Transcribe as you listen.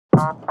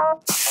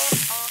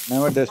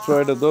Never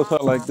destroyed a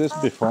dosa like this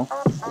before,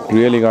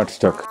 really got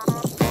stuck.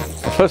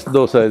 The first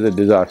dosa is a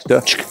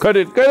disaster. Cut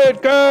it, cut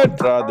it, cut!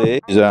 Radhe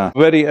is a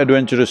very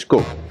adventurous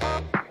cook.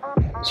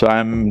 So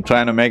I'm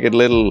trying to make it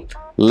little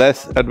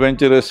less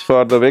adventurous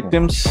for the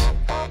victims.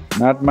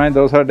 Not my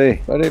dosa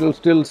day, but it'll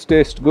still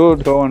taste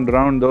good. Go and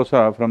round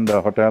dosa from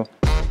the hotel.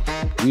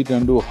 Eat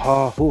and do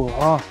ha, hoo,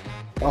 ha,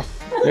 ha.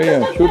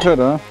 Yeah, shoot her,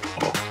 huh?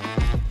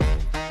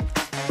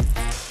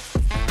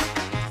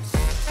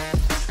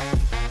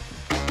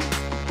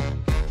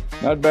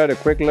 Not bad, a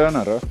quick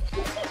learner, huh?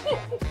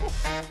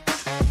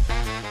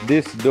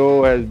 This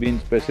dough has been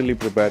specially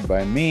prepared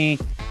by me.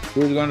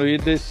 Who's going to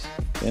eat this?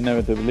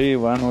 Inevitably,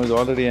 one who is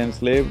already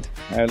enslaved,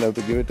 I'll have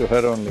to give it to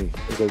her only,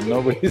 because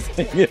nobody's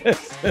saying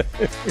yes.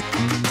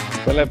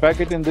 Shall I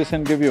pack it in this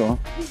and give you, huh?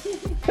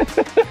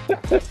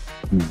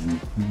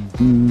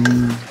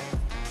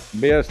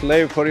 Be a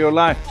slave for your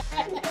life.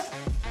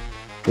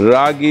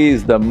 Ragi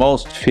is the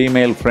most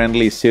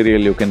female-friendly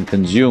cereal you can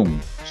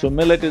consume. So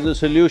millet is a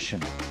solution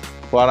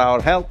for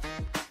our health,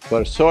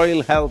 for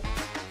soil health,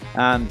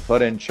 and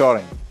for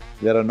ensuring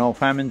there are no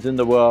famines in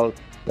the world,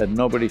 that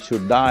nobody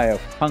should die of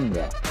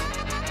hunger.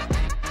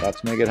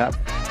 Let's make it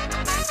happen.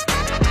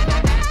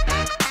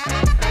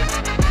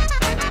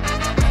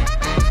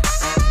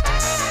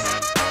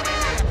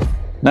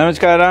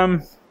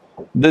 Namaskaram.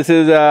 This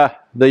is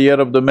the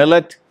year of the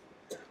millet.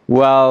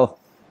 Well,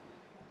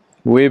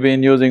 we've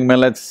been using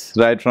millets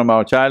right from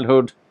our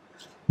childhood,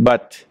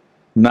 but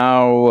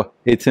now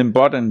it's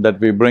important that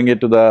we bring it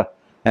to the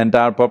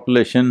entire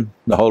population,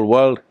 the whole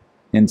world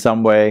in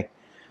some way,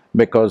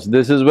 because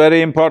this is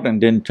very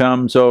important in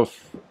terms of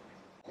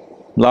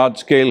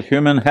large-scale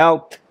human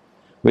health,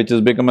 which has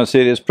become a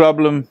serious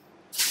problem,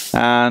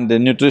 and the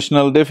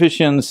nutritional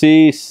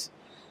deficiencies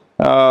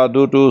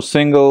due to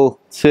single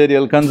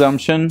cereal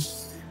consumption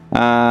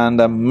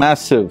and a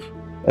massive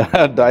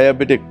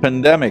diabetic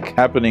pandemic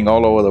happening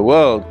all over the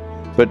world,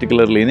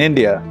 particularly in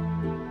India.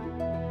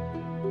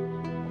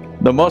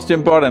 The most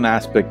important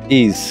aspect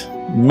is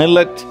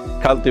millet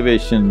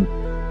cultivation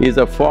is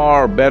a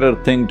far better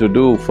thing to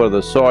do for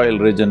the soil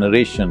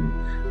regeneration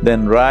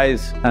than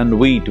rice and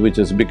wheat, which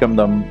has become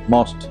the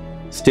most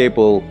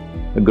staple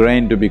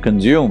grain to be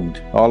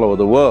consumed all over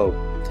the world.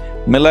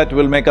 Millet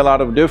will make a lot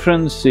of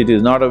difference. It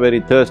is not a very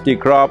thirsty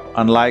crop,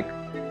 unlike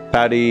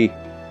paddy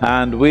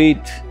and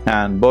wheat,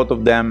 and both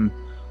of them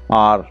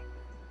are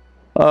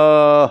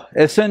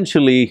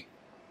essentially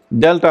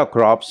delta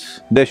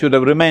crops. They should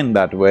have remained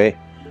that way.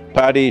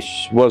 Paddy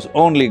was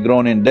only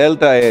grown in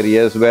delta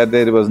areas where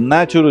there was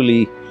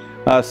naturally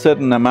a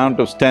certain amount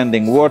of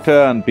standing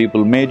water and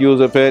people made use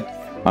of it,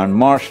 on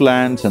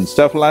marshlands and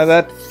stuff like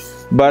that.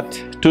 But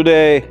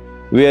today,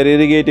 we are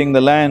irrigating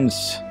the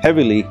lands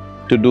heavily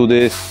to do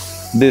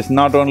this. This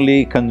not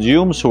only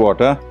consumes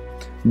water,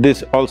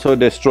 this also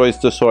destroys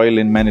the soil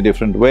in many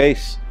different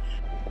ways.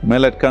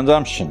 Millet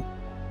consumption,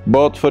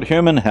 both for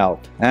human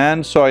health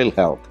and soil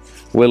health,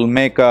 will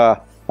make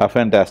a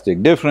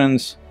fantastic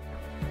difference.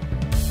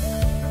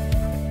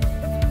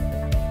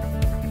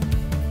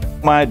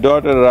 My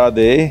daughter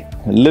Radhe,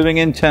 living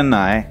in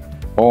Chennai,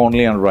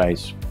 only on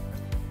rice.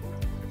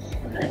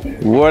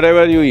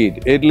 Whatever you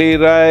eat, idli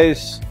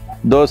rice,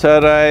 dosa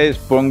rice,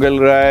 pongal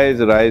rice,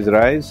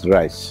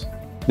 rice.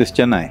 This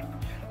Chennai.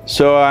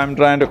 So I'm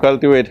trying to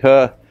cultivate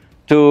her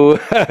to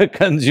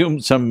consume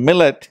some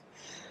millet.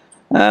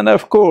 And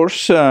of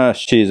course,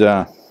 she's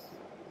a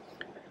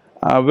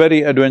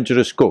very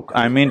adventurous cook.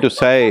 I mean to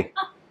say,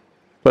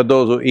 for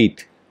those who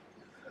eat.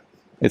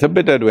 It's a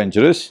bit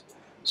adventurous,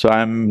 so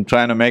I'm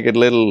trying to make it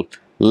little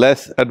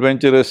less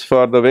adventurous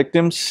for the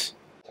victims.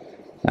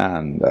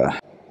 And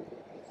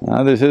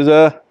now this is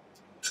a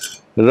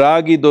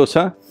Ragi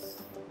dosa.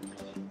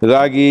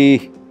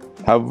 Ragi,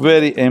 a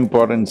very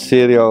important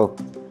cereal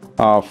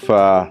of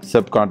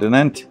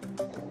subcontinent,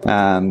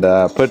 and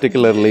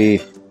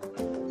particularly,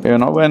 you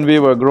know, when we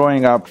were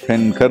growing up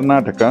in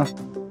Karnataka,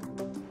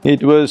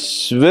 it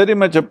was very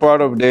much a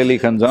part of daily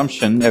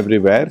consumption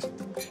everywhere,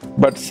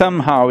 but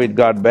somehow it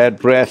got bad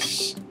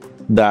press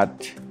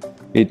that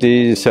it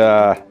is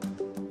a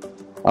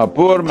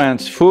poor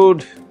man's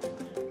food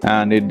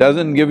and it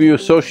doesn't give you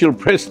social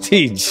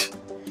prestige,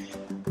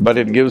 but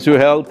it gives you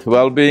health,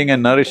 well-being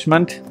and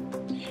nourishment.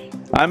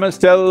 I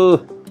must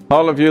tell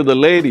all of you, the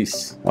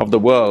ladies of the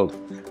world,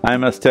 I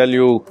must tell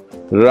you,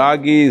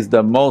 Ragi is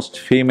the most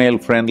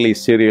female-friendly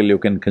cereal you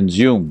can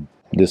consume.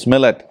 This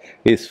millet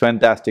is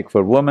fantastic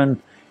for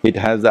women. It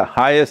has the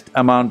highest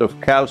amount of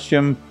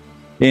calcium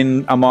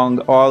in among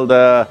all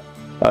the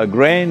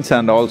grains,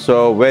 and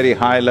also very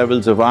high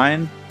levels of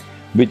iron,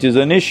 which is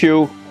an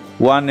issue.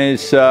 One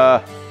is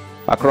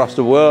across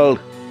the world,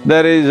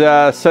 there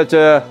is such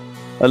a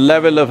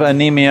level of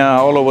anemia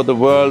all over the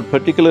world,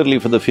 particularly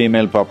for the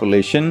female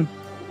population.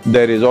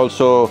 There is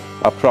also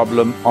a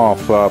problem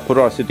of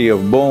porosity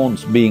of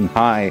bones being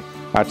high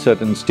at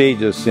certain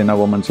stages in a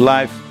woman's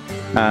life,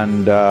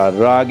 and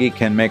Ragi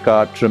can make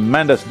a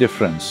tremendous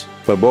difference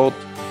for both.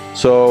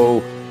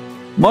 So,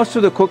 most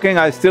of the cooking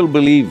I still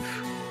believe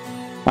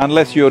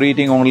unless you're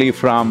eating only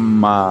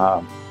from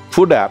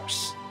food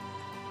apps.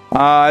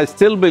 I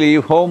still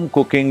believe home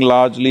cooking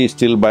largely is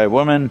still by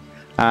women,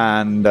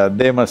 and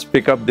they must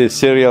pick up these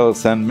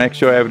cereals and make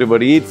sure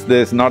everybody eats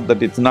this. Not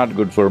that it's not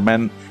good for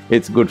men,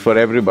 it's good for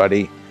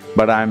everybody.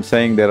 But I'm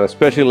saying there are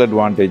special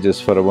advantages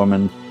for a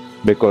woman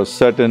because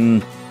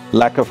certain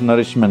lack of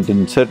nourishment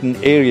in certain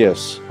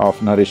areas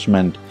of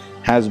nourishment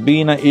has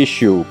been an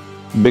issue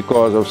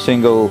because of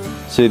single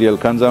cereal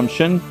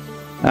consumption,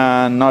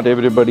 and not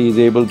everybody is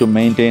able to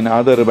maintain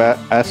other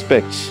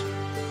aspects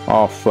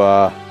of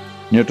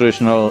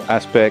nutritional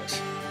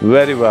aspects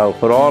very well.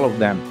 For all of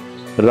them,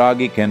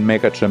 Ragi can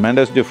make a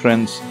tremendous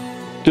difference.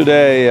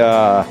 Today,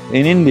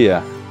 in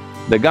India,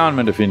 the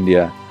government of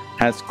India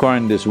has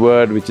coined this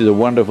word, which is a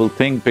wonderful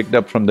thing picked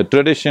up from the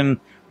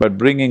tradition, but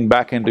bringing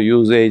back into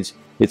usage.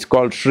 It's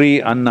called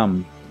Sri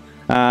Annam.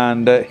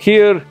 And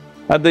here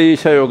at the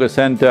Isha Yoga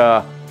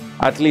Center,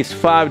 at least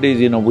 5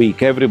 days in a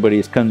week, everybody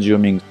is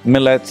consuming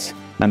millets,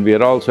 and we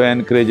are also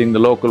encouraging the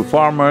local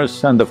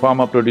farmers and the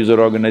farmer producer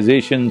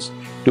organizations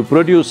to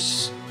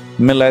produce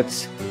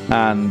millets,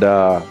 and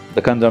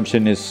the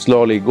consumption is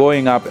slowly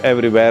going up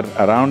everywhere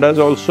around us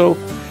also.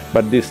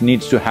 But this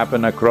needs to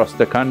happen across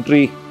the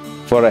country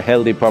for a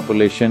healthy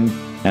population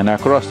and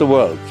across the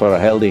world for a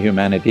healthy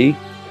humanity.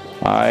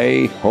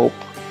 I hope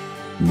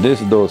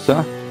this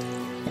dosa,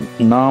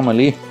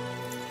 normally,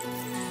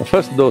 the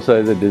first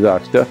dosa is a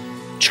disaster.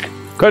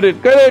 Cut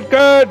it, cut it,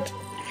 cut!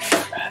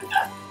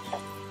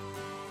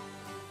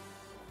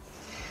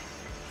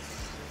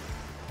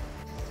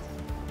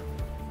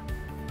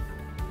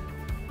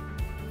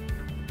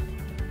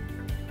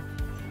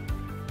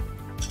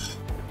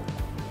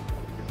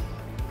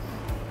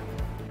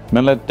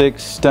 Millet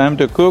takes time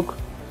to cook,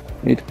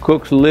 it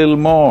cooks a little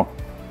more,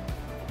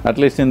 at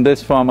least in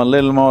this form a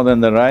little more than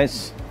the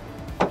rice,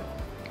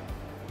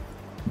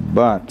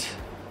 but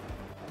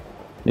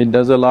it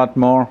does a lot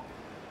more.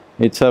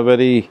 It's a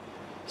very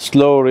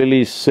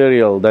slow-release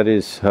cereal, that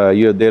is,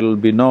 there will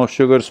be no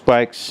sugar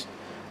spikes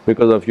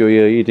because of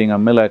you're eating a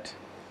millet.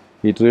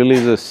 It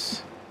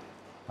releases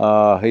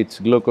its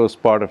glucose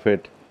part of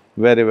it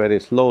very,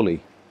 very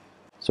slowly.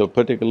 So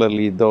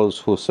particularly those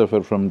who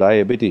suffer from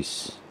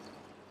diabetes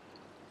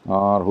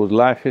or whose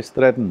life is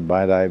threatened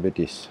by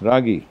diabetes,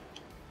 Ragi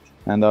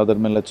and the other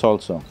millets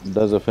also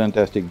does a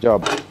fantastic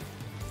job.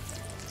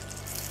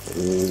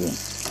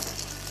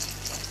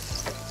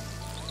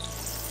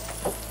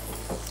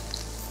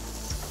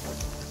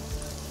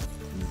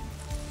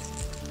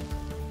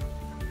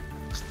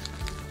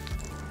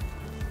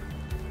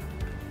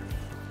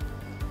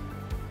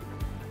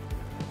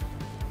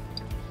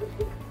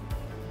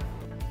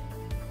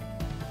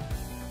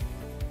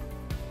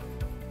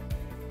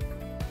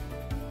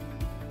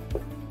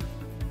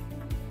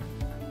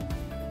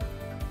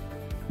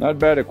 Not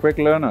bad, a quick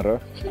learner, huh?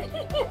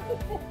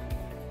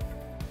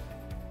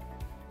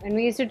 When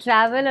we used to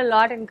travel a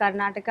lot in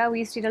Karnataka, we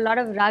used to eat a lot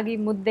of ragi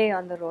mudde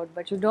on the road,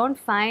 but you don't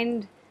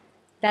find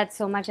that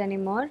so much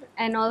anymore.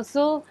 And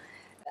also,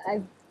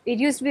 it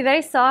used to be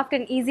very soft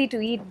and easy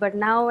to eat, but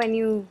now when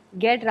you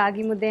get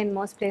ragi mudde in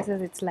most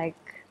places, it's like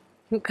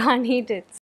you can't eat it.